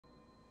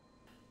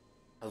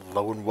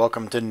Hello and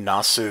welcome to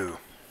Knossu.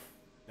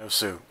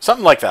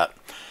 Something like that.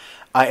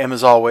 I am,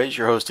 as always,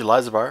 your host,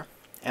 Elizabar,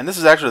 and this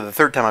is actually the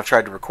third time I've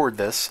tried to record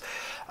this.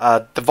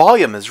 The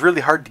volume is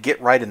really hard to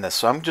get right in this,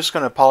 so I'm just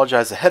going to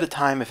apologize ahead of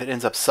time if it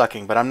ends up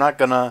sucking, but I'm not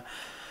going to...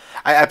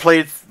 I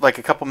played like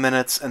a couple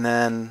minutes, and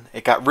then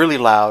it got really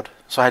loud,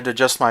 so I had to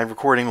adjust my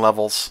recording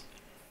levels,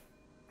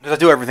 because I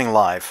do everything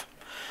live.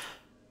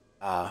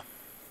 Yeah,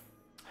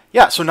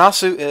 so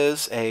Knossu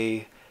is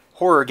a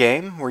horror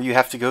game where you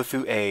have to go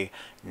through a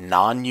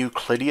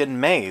non-Euclidean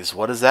maze.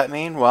 What does that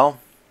mean? Well,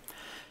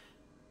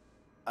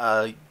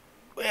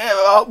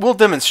 we'll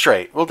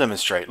demonstrate.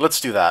 Let's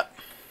do that.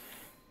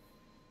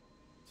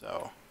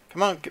 So,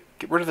 come on,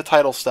 get rid of the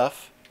title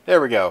stuff.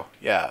 There we go.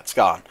 Yeah, it's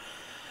gone.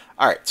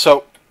 Alright,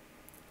 so,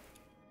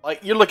 like,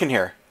 you're looking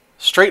here.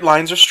 Straight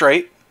lines are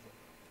straight.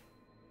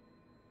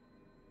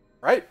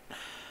 Right?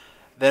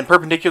 Then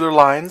perpendicular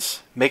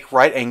lines make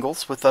right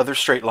angles with other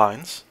straight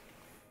lines.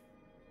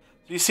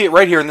 You see it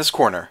right here in this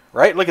corner,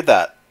 right? Look at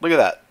that. Look at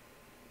that.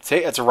 See,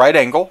 it's a right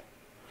angle.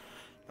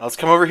 Now let's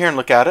come over here and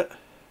look at it.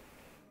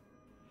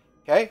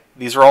 Okay,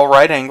 these are all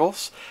right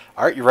angles.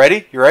 Alright, you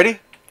ready? You ready?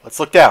 Let's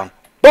look down.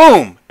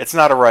 Boom! It's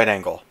not a right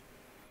angle.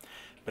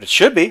 But it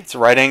should be. It's a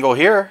right angle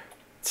here.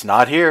 It's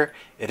not here.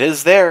 It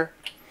is there.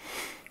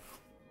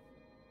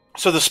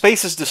 So the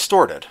space is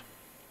distorted.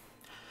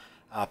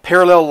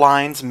 Parallel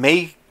lines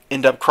may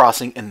end up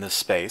crossing in this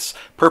space.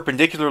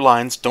 Perpendicular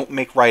lines don't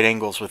make right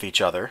angles with each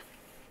other.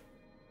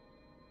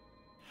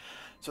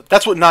 So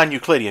that's what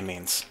non-Euclidean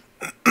means.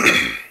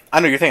 I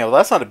know you're thinking, well,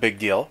 that's not a big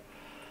deal.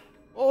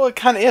 Well, it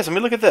kind of is. I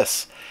mean, look at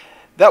this.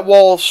 That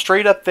wall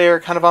straight up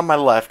there, kind of on my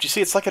left, you see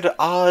it's like an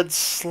odd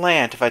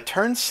slant. If I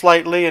turn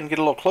slightly and get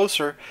a little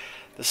closer,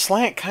 the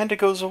slant kind of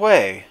goes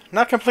away.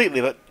 Not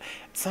completely, but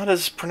it's not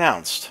as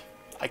pronounced.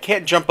 I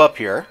can't jump up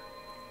here.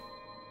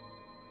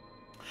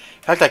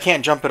 In fact, I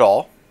can't jump at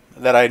all,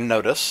 that I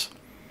notice.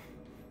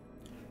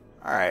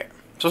 Alright,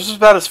 so this is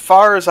about as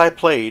far as I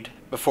played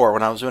before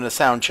when I was doing a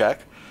sound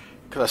check.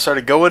 Because I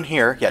started going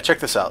here. Yeah, check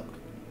this out.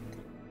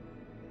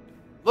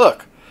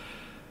 Look.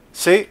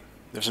 See?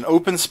 There's an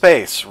open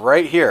space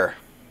right here.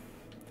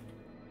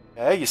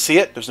 Okay, you see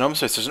it? There's an open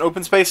space. There's an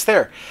open space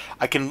there.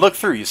 I can look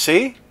through. You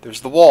see? There's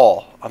the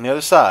wall on the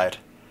other side.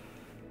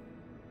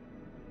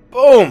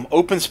 Boom!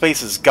 Open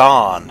space is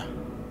gone.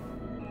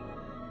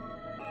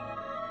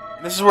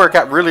 This is where it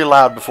got really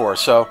loud before,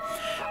 so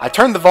I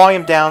turned the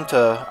volume down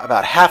to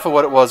about half of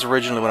what it was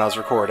originally when I was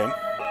recording.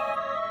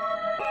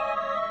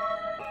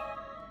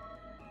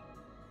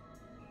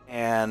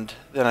 And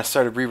then I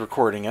started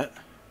re-recording it.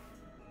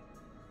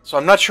 So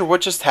I'm not sure what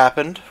just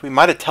happened. We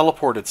might have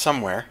teleported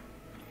somewhere.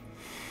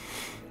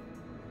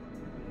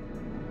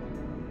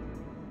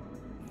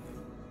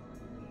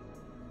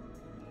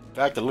 In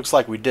fact, it looks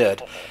like we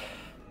did.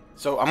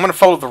 So I'm going to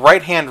follow the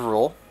right hand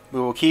rule.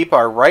 We will keep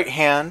our right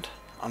hand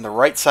on the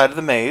right side of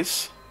the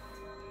maze.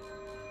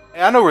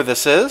 Hey, I know where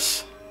this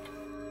is.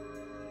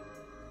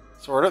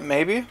 Sort of,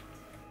 maybe.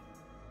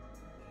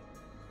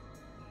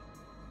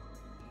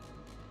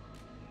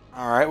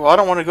 Alright, well I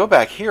don't want to go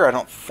back here, I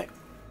don't think.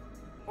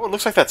 Oh, it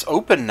looks like that's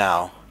open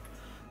now.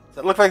 Does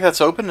that look like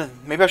that's open?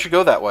 Maybe I should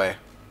go that way.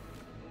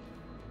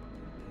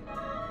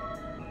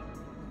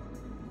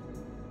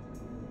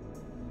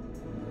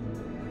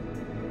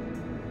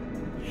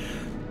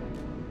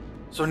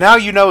 So now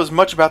you know as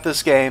much about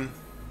this game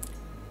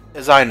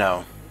as I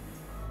know.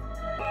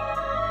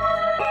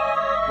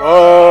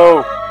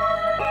 Whoa!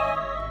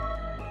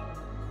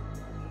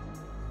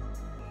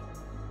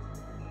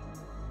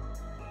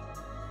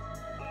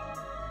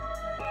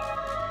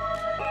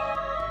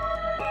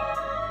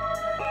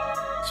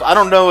 So I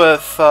don't know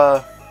if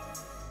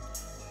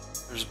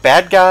there's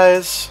bad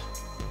guys.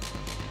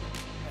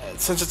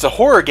 Since it's a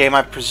horror game,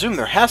 I presume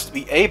there has to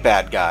be a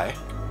bad guy.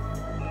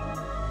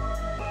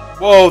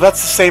 Whoa,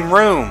 that's the same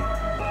room.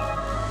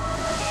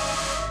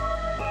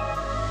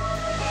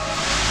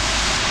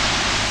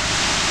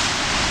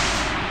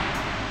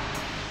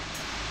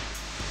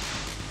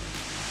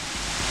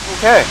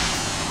 Okay.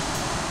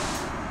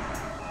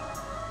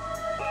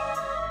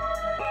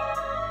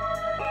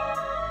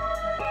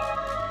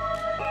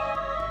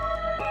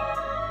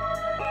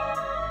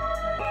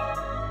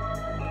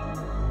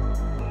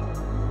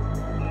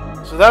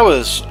 So that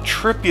was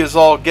trippy as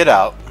all get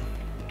out.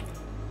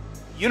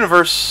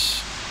 Universe.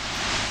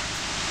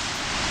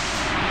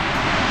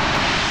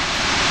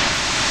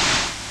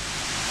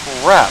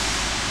 Crap.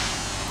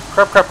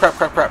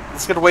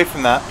 Let's get away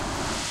from that.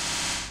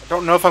 I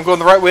don't know if I'm going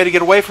the right way to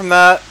get away from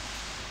that.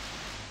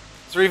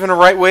 Is there even a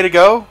right way to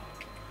go?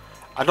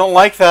 I don't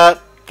like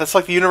that. That's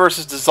like the universe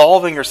is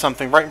dissolving or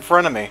something right in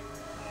front of me.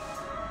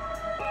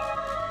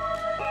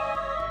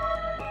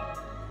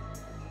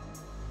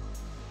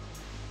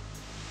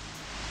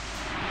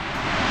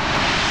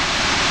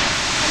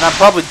 And I'm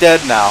probably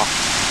dead now.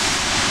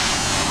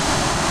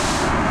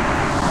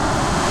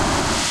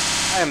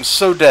 I am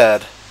so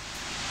dead.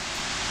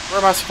 Where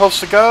am I supposed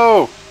to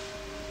go?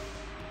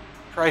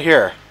 Right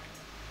here.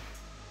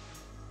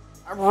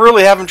 I'm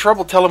really having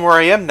trouble telling where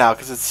I am now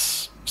because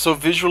it's so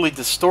visually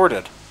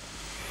distorted.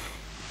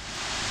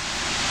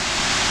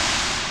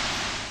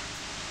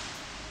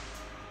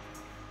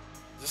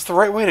 this the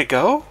right way to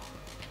go?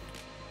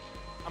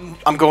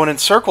 I'm going in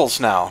circles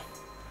now.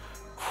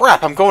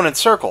 Crap, I'm going in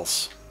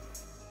circles.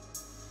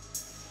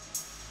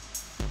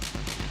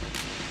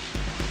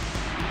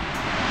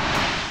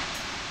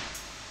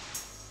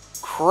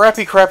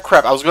 Crappy crap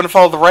crap. I was going to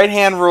follow the right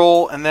hand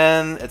rule, and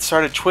then it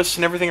started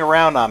twisting everything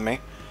around on me.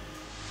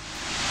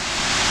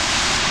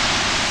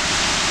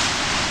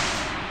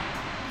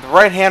 The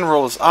right hand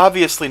rule is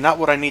obviously not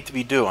what I need to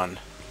be doing.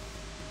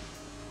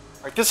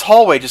 Like, this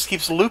hallway just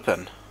keeps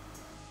looping.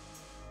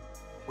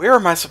 Where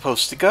am I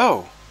supposed to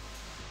go?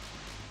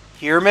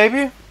 Here,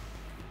 maybe?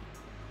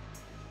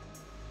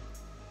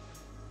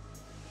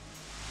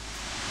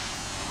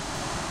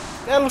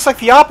 That looks like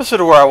the opposite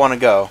of where I want to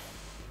go.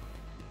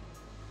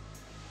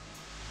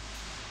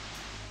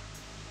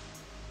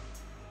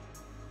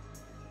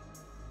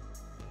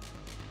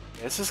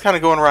 This is kind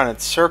of going around in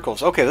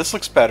circles. Okay, this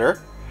looks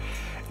better.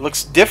 It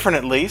looks different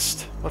at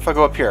least. What if I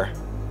go up here?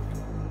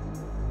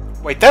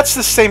 Wait, that's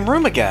the same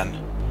room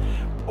again.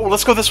 Oh,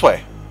 let's go this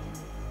way.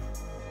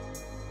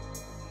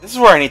 This is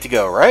where I need to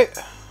go, right?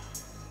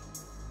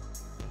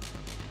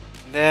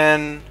 And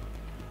then,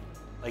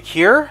 like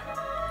here?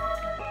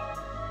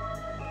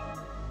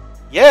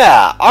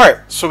 Yeah! Alright,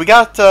 so we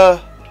got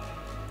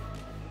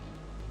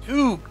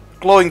 2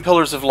 glowing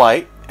pillars of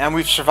light, and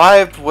we've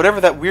survived whatever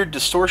that weird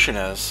distortion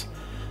is.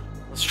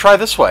 Let's try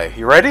this way.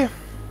 You ready?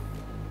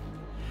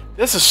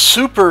 This is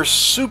super,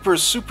 super,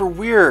 super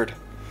weird.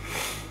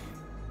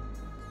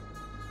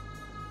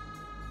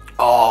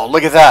 Oh,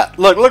 look at that.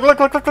 Look, look, look,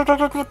 look, look, look,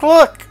 look, look,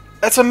 look.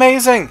 That's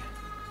amazing.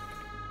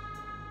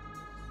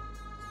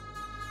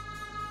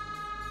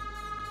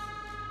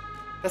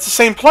 That's the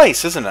same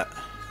place, isn't it?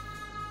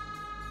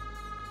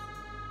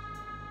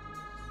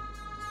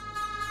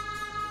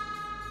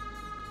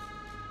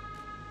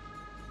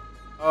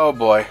 Oh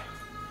boy.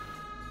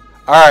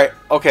 Alright,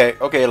 okay,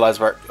 okay,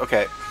 Lizbart,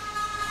 okay.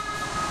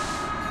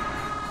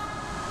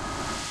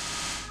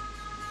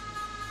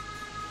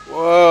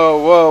 Whoa,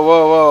 whoa,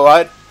 whoa,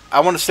 whoa. I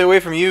want to stay away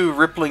from you,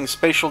 rippling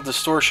spatial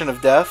distortion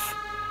of death.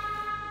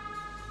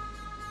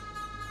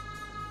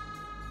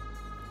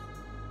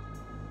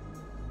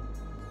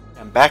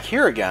 I'm back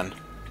here again.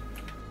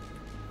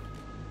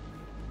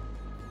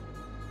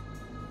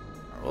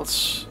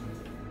 Let's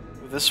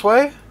go this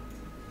way.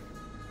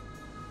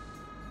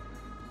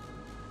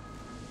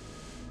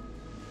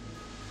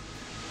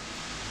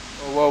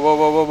 Whoa, whoa,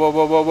 whoa, whoa, whoa,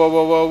 whoa, whoa, whoa,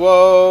 whoa, whoa,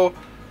 whoa.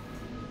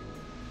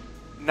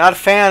 Not a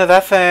fan of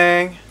that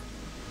thing.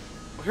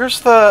 Well, here's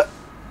the...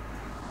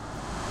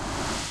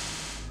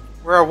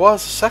 where I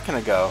was a second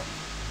ago.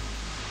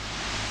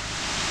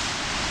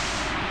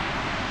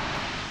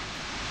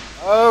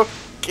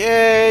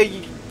 Okay,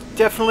 you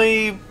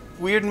definitely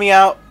weirded me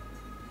out.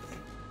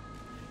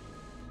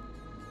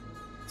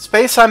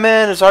 Space I'm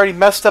in is already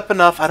messed up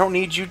enough. I don't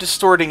need you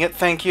distorting it,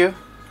 thank you.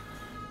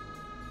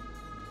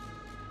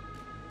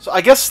 So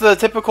I guess the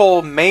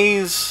typical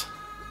maze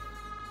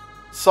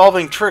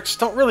solving tricks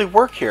don't really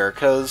work here,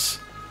 because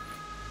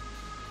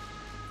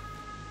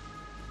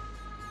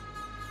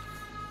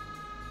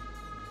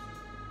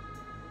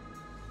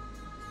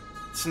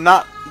it's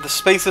not, the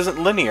space isn't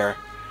linear.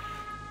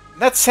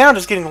 And that sound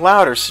is getting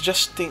louder,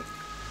 suggesting...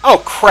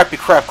 oh, crappy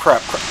crap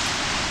crap crap.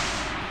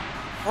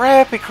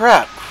 Crappy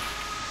crap.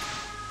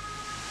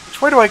 Which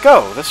way do I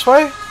go? This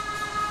way?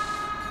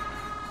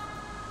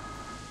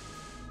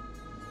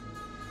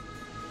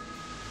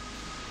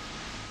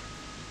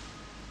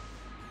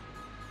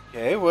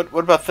 Okay, what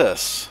about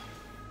this?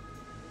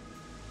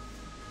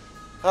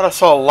 Thought I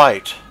saw a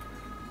light.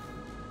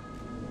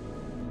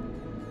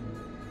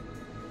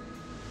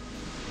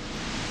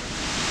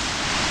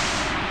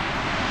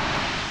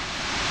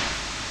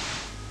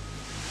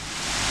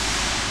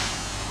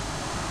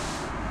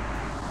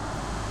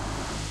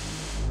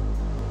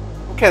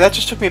 Okay, that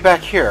just took me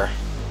back here.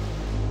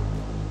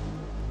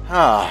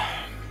 Huh.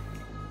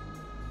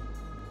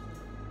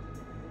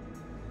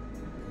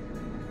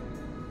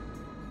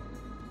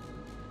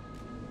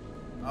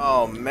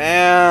 Oh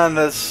man,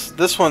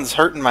 this one's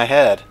hurting my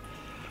head.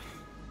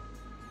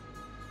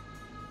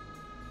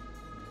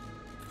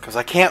 Cause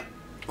I can't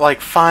like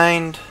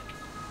find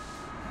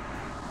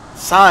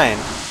sign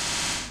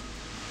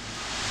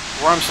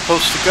where I'm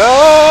supposed to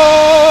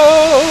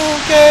go.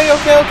 Okay,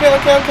 okay, okay,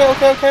 okay, okay,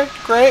 okay, okay.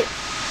 Great.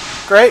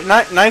 Great.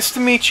 Nice to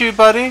meet you,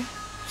 buddy.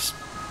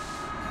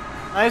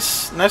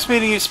 Nice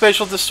meeting you,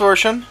 Spatial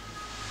Distortion.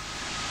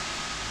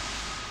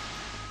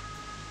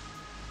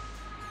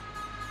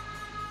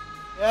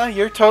 Yeah,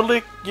 you're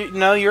totally, you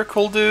know, you're a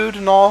cool dude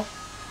and all.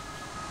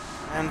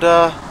 And,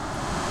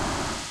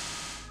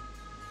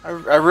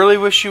 I really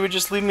wish you would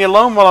just leave me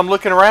alone while I'm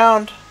looking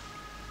around.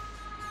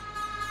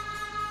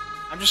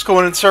 I'm just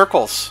going in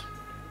circles.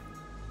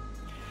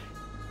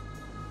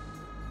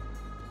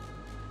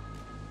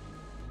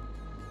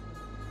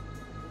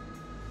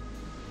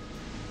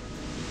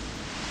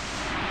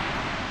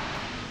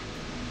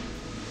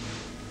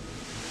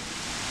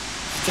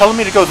 Telling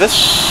me to go this...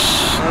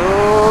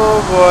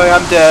 oh boy,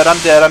 I'm dead, I'm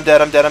dead, I'm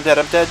dead, I'm dead, I'm dead,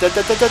 I'm dead, dead,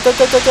 dead, dead, dead,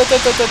 dead, dead, dead, dead,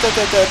 dead, dead,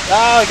 dead, dead.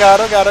 Oh god,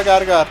 oh god, oh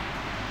god, oh god.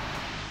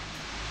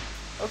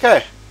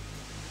 Okay.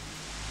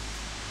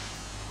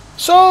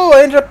 So,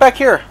 I ended up back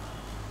here.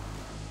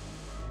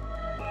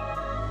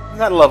 Isn't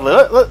that lovely?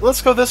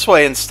 Let's go this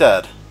way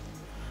instead.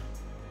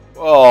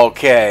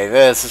 Okay,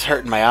 this is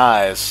hurting my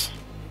eyes.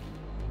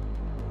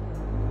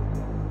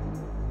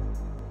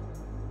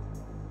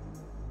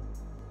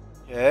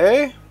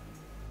 Okay.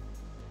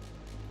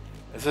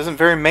 This isn't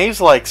very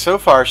maze-like so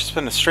far. It's just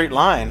been a straight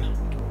line.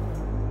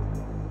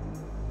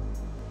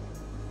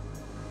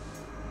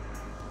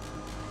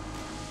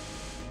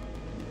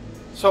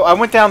 So I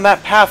went down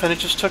that path and it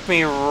just took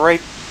me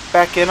right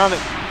back in on it.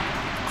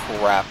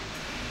 Crap.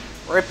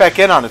 Right back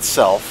in on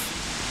itself.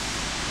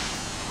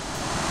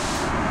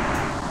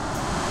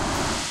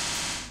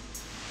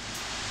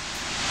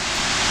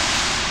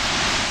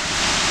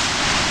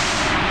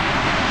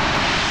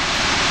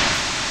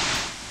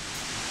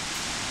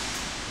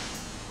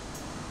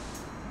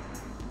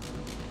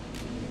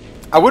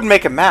 I would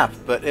make a map,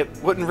 but it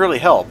wouldn't really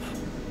help.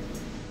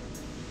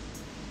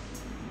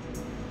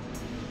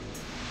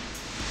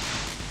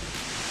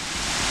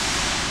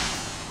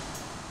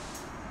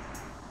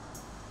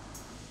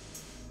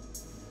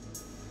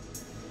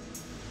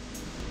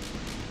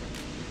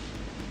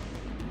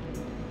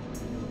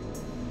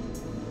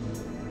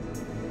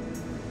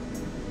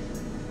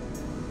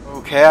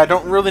 Okay, I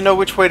don't really know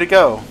which way to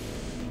go.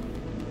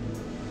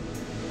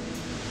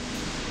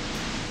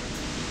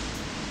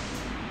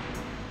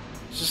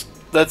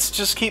 Let's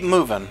just keep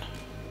moving.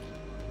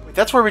 Wait,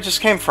 that's where we just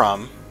came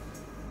from.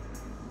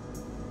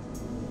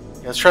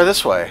 Yeah, let's try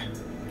this way.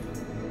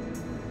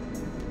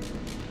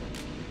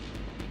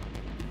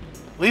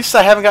 At least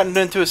I haven't gotten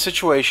into a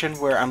situation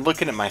where I'm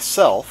looking at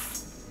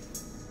myself.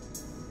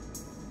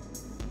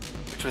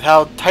 Which, with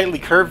how tightly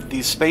curved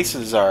these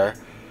spaces are,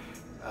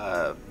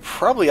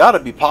 probably ought to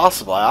be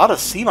possible. I ought to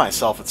see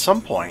myself at some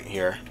point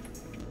here.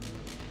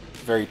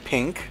 Very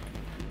pink.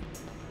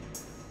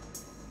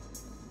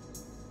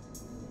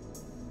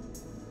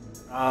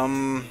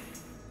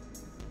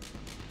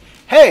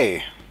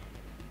 Hey!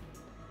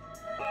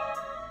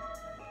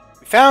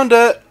 We found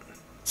it!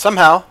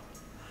 Somehow.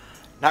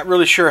 Not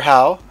really sure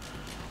how.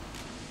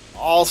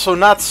 Also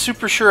not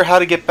super sure how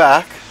to get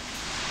back.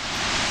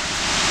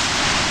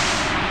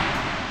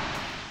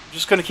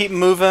 Just gonna keep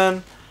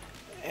moving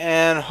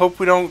and hope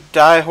we don't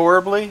die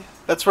horribly.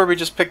 That's where we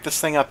just picked this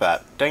thing up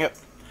at. Dang it.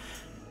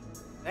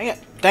 Dang it,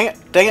 dang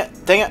it, dang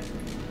it, dang it.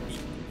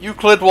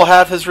 Euclid will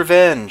have his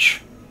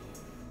revenge.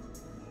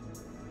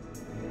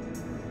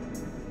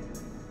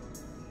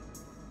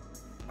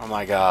 Oh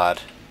my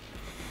god.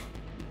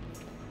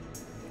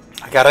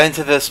 I got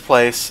into this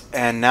place,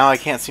 and now I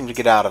can't seem to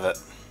get out of it.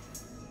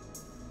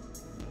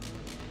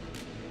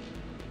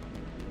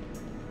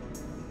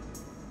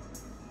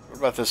 What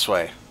about this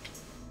way?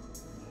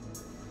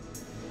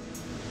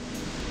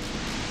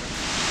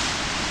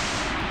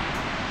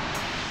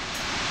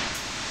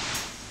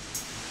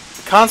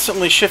 The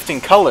constantly shifting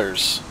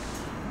colors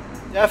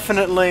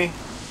definitely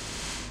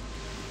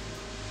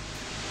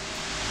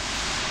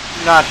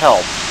do not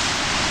help.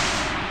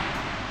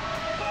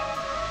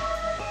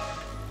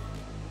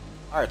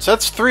 Alright, so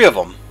that's 3 of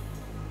them.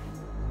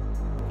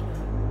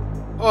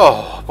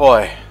 Oh,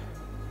 boy.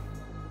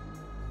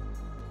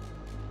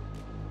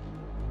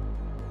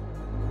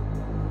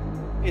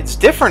 It's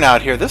different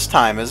out here this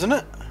time, isn't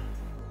it?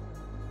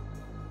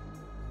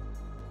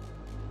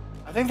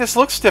 I think this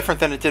looks different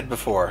than it did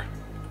before.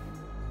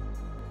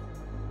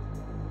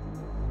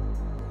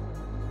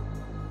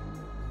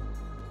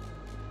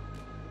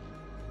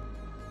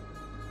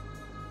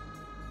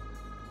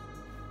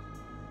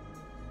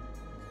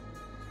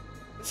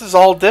 This is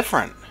all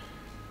different.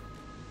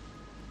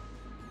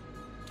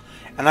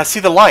 And I see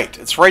the light.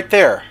 It's right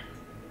there.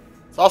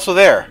 It's also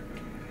there.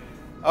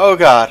 Oh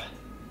god.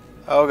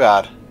 Oh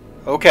god.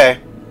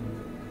 Okay.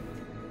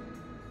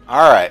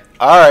 Alright.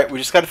 Alright, we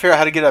just gotta figure out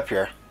how to get up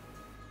here.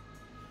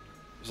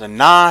 There's a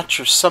notch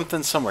or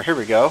something somewhere. Here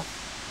we go.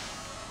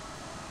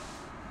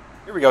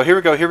 Here we go, here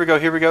we go, here we go,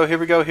 here we go, here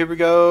we go, here we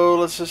go.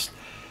 Let's just...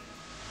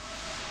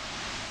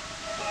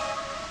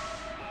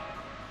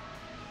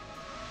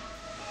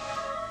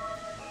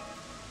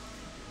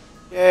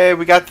 Yay,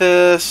 we got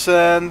this,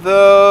 and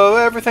though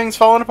everything's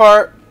falling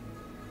apart.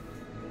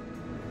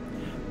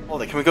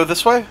 Hold it, can we go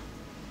this way?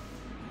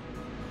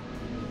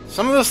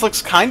 Some of this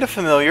looks kind of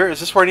familiar. Is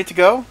this where I need to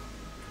go?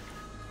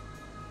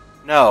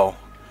 No.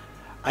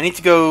 I need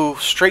to go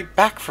straight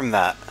back from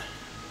that.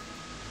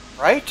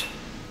 Right?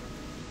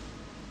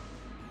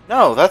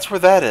 No, that's where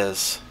that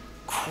is.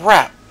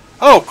 Crap.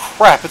 Oh,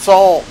 crap, it's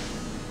all...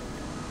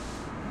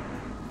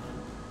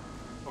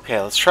 Okay,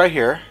 let's try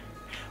here.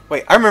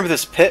 Wait, I remember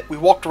this pit. We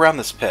walked around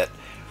this pit.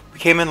 We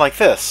came in like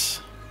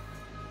this.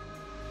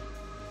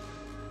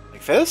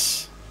 Like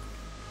this?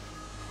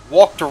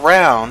 Walked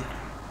around.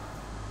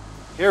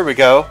 Here we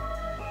go.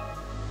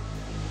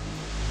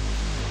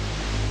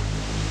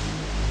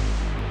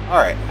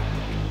 Alright.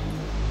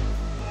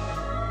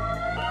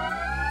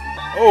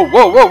 Oh,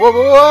 whoa, whoa, whoa,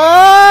 whoa,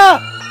 whoa!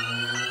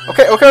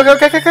 Okay, okay, okay,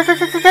 okay, okay, okay,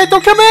 okay, okay,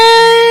 don't kill me!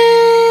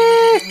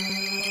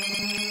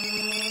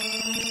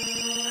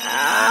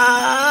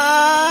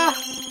 Ah!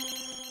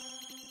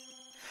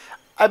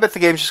 bet the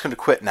game's just going to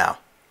quit now.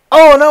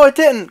 Oh, no, it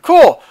didn't.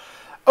 Cool.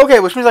 Okay,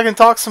 which means I can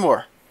talk some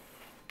more.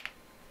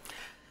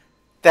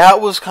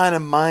 That was kind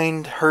of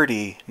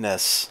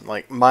mind-hurty-ness.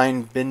 Like,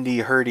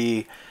 mind-bendy,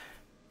 hurty,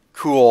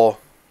 cool.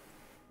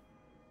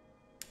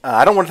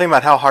 I don't want to think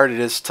about how hard it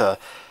is to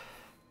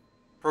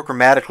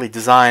programmatically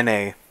design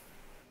a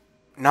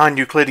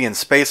non-Euclidean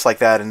space like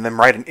that and then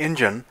write an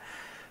engine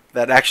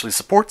that actually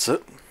supports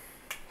it.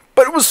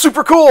 But it was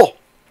super cool!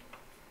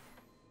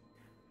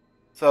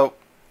 So,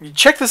 you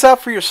check this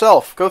out for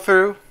yourself. Go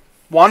through,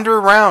 wander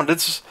around.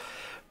 It's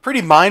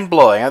pretty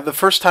mind-blowing. The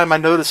first time I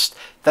noticed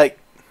that...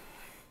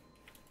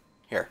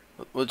 Here,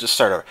 we'll just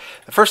start over.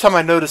 The first time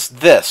I noticed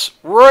this,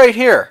 right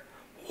here.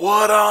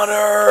 What on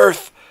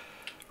earth?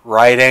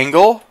 Right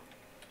angle.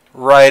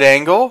 Right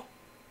angle.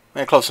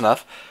 Yeah, close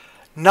enough.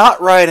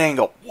 Not right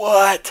angle.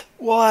 What?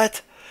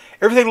 What?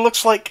 Everything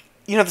looks like...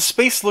 You know, the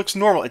space looks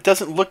normal. It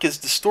doesn't look as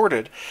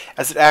distorted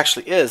as it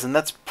actually is. And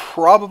that's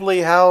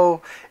probably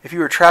how, if you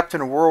were trapped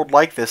in a world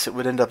like this, it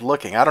would end up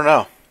looking. I don't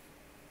know.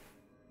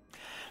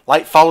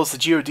 Light follows the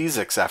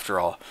geodesics, after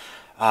all.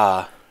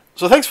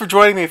 So thanks for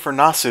joining me for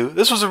Knossu.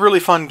 This was a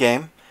really fun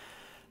game.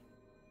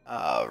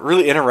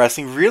 Really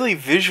interesting. Really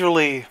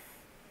visually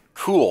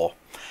cool.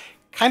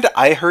 Kind of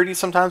eye-hurty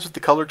sometimes with the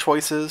color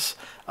choices.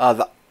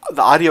 The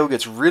audio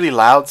gets really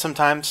loud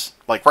sometimes.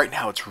 Like right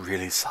now, it's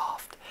really soft.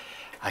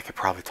 I could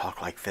probably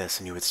talk like this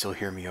and you would still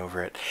hear me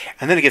over it.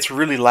 And then it gets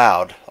really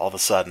loud all of a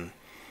sudden.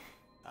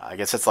 I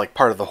guess it's like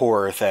part of the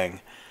horror thing.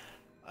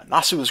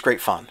 Knossu was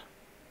great fun.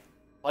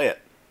 Play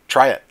it.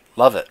 Try it.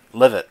 Love it.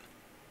 Live it.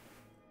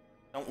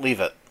 Don't leave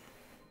it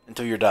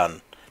until you're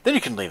done. Then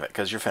you can leave it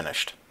because you're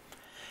finished.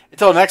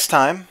 Until next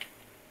time,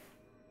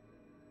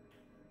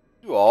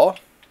 you all...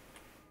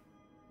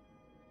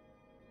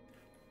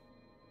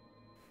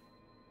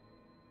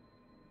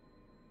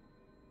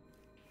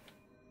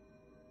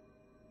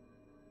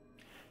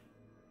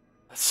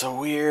 That's so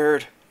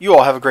weird. You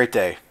all have a great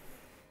day.